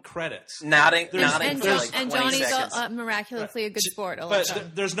proud. Credits. Nodding. And like Johnny's seconds. miraculously a good sport.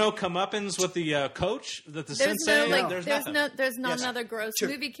 But there's no comeuppance with the coach, the sensei. There's not another gross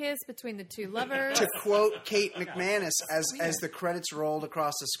movie kiss between the two lovers. To quote Kate McManus, as the credits rolled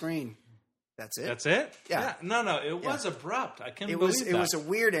across the screen, that's it. That's it. Yeah. No. It was abrupt. I can't It believe was. that. It was a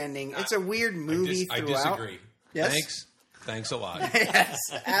weird ending. It's a weird movie I throughout. disagree. Yes. Thanks a lot. Yes,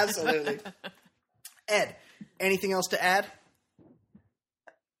 absolutely. Ed, anything else to add?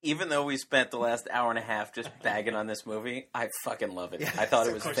 Even though we spent the last hour and a half just bagging on this movie, I fucking love it. I thought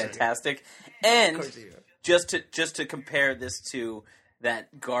it was fantastic. And just to compare this to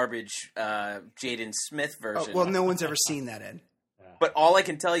that garbage Jaden Smith version. Oh, well, no one's ever seen that, Ed. But all I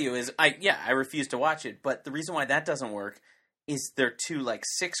can tell you is, I refuse to watch it. But the reason why that doesn't work is they're two like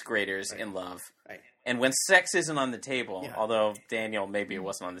sixth graders in love. Right. And when sex isn't on the table, although Daniel, maybe it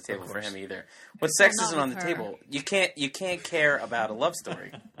wasn't on the table for him either. When sex isn't on the table, you can't care about a love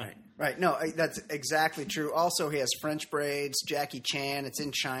story. Right. No, that's exactly true. Also, he has French braids, Jackie Chan. It's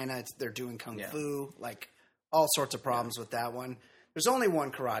in China. They're doing kung fu. Like, all sorts of problems with that one. There's only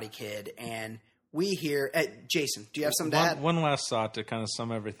one Karate Kid, and we here... Jason, do you have something to add? One last thought to kind of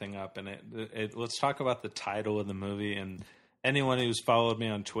sum everything up. And let's talk about the title of the movie. And anyone who's followed me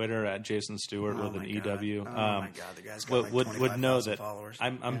on Twitter at Jason Stewart with an EW the guy's got would know that followers.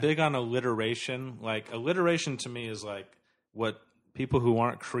 I'm big on alliteration. Like, alliteration to me is like what people who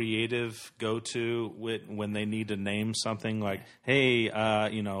aren't creative go to when they need to name something. Like, hey,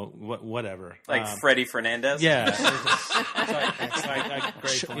 whatever. Like Freddie Fernandez? Yeah. It's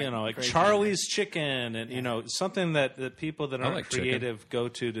like Charlie's Chicken, and something that people that aren't creative go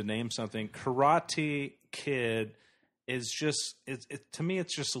to name something. Karate Kid is just to me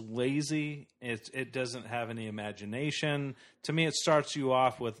it's just lazy. It doesn't have any imagination. To me, it starts you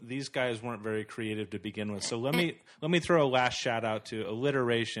off with these guys weren't very creative to begin with. So let me throw a last shout out to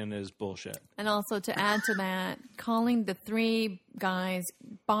alliteration is bullshit. And also to add to that, calling the three guys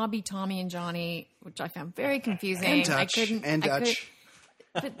Bobby, Tommy, and Johnny, which I found very confusing. And Dutch.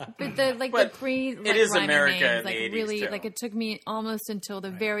 But the three it is rhyming America names, in the 80s really too. it took me almost until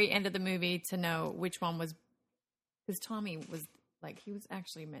the very end of the movie to know which one was, because Tommy was he was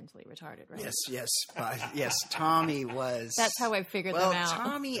actually mentally retarded, right? Yes. Tommy was. That's how I figured them out.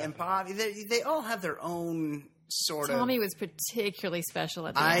 Tommy and Bobby, they all have their own sort of. Tommy was particularly special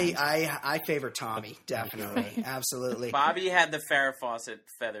at the end. I favor Tommy, definitely, absolutely. Bobby had the Farrah Fawcett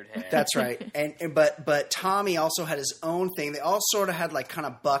feathered hair. That's right, but Tommy also had his own thing. They all sort of had kind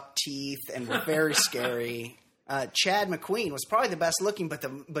of buck teeth and were very scary. Chad McQueen was probably the best looking,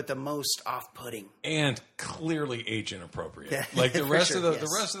 but the most off-putting and clearly age inappropriate. Yeah, like the rest of sure,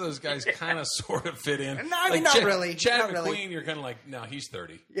 the rest of those guys kind of sort of fit in. No, I mean, not really. Chad not McQueen, really. you're kind of like, no, he's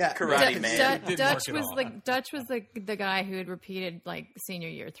 30. Yeah, Karate Man. Dutch was the guy who had repeated senior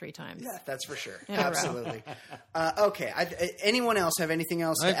year 3 times. Yeah, that's for sure. Absolutely. Okay. Anyone else have anything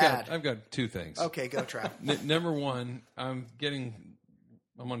else to add? I've got 2 things. Okay, go Trav. Number one, I'm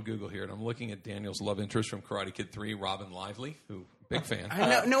on Google here, and I'm looking at Daniel's love interest from Karate Kid 3, Robin Lively, who, big fan.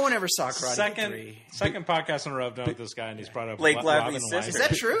 No one ever saw Karate Kid 3. Second podcast in a row I've done with this guy, and he's brought up Blake Robin Lively's Lively. sister. Is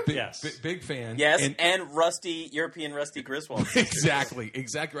that true? Yes. Big fan. Yes, and European Rusty Griswold. Exactly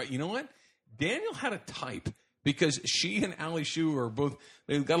right. You know what? Daniel had a type because she and Ali Shu are both,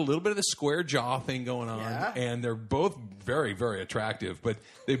 they've got a little bit of the square jaw thing going on, and they're both very, very attractive, but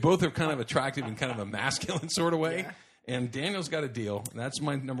they both are kind of attractive in kind of a masculine sort of way. Yeah. And Daniel's got a deal. That's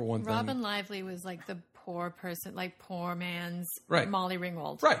my number one thing. Robin Lively was the poor person, poor man's Molly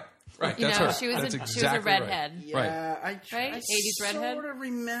Ringwald. Right. That's her. She was exactly she was a redhead. Right. Yeah, I 80s redhead. sort of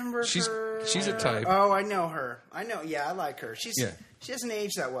remember her. She's a type. Oh, I know her. I like her. She hasn't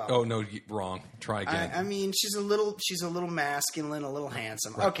aged that well. Oh no, wrong. Try again. I mean, she's a little masculine, a little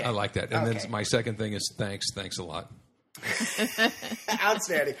handsome. Right. Okay, I like that. And then my second thing is thanks a lot.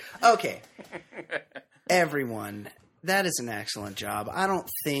 Outstanding. Okay, everyone. That is an excellent job. I don't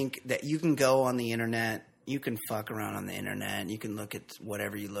think that you can go on the internet, you can fuck around on the internet, you can look at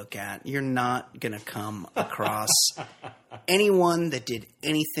whatever you look at. You're not going to come across anyone that did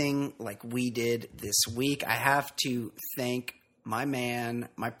anything like we did this week. I have to thank my man,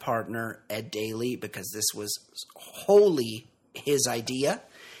 my partner, Ed Daly, because this was wholly his idea,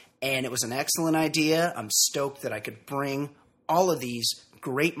 and it was an excellent idea. I'm stoked that I could bring all of these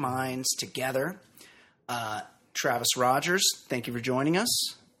great minds together. Travis Rogers, thank you for joining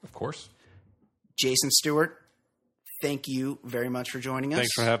us. Of course. Jason Stewart, thank you very much for joining us.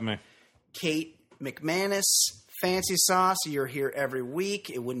 Thanks for having me. Kate McManus, Fancy Sauce, you're here every week.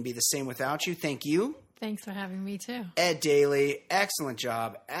 It wouldn't be the same without you. Thank you. Thanks for having me, too. Ed Daly, excellent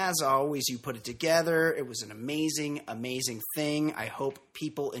job. As always, you put it together. It was an amazing, amazing thing. I hope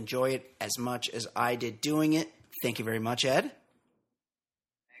people enjoy it as much as I did doing it. Thank you very much, Ed.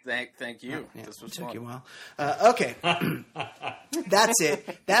 Thank you. Yeah, this was took fun. you a while. Okay. That's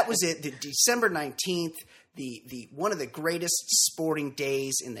it. That was it. December 19th, the one of the greatest sporting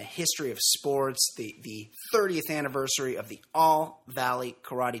days in the history of sports, the 30th anniversary of the All Valley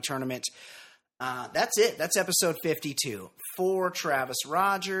Karate Tournament. That's it. That's episode 52. For Travis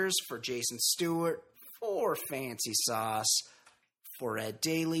Rogers, for Jason Stewart, for Fancy Sauce, for Ed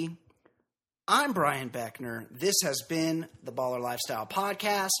Daly, I'm Brian Beckner. This has been the Baller Lifestyle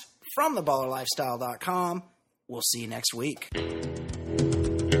Podcast from theballerlifestyle.com. We'll see you next week.